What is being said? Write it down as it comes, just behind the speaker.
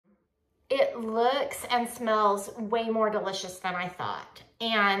It looks and smells way more delicious than I thought.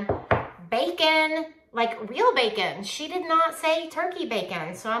 And bacon, like real bacon. She did not say turkey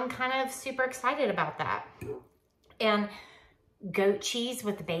bacon, so I'm kind of super excited about that. And goat cheese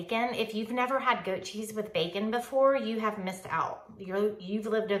with bacon. If you've never had goat cheese with bacon before, you have missed out. You've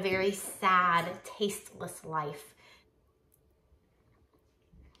lived a very sad, tasteless life.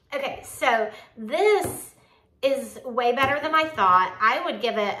 Okay, so this is way better than I thought. I would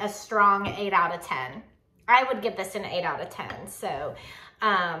give it a strong 8 out of 10. I would give this an 8 out of 10. So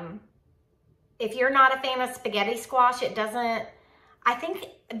if you're not a fan of spaghetti squash, it doesn't, I think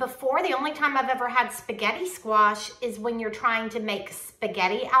before the only time I've ever had spaghetti squash is when you're trying to make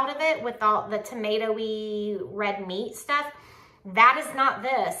spaghetti out of it with all the tomatoey red meat stuff. That is not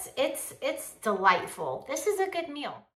this. It's delightful. This is a good meal.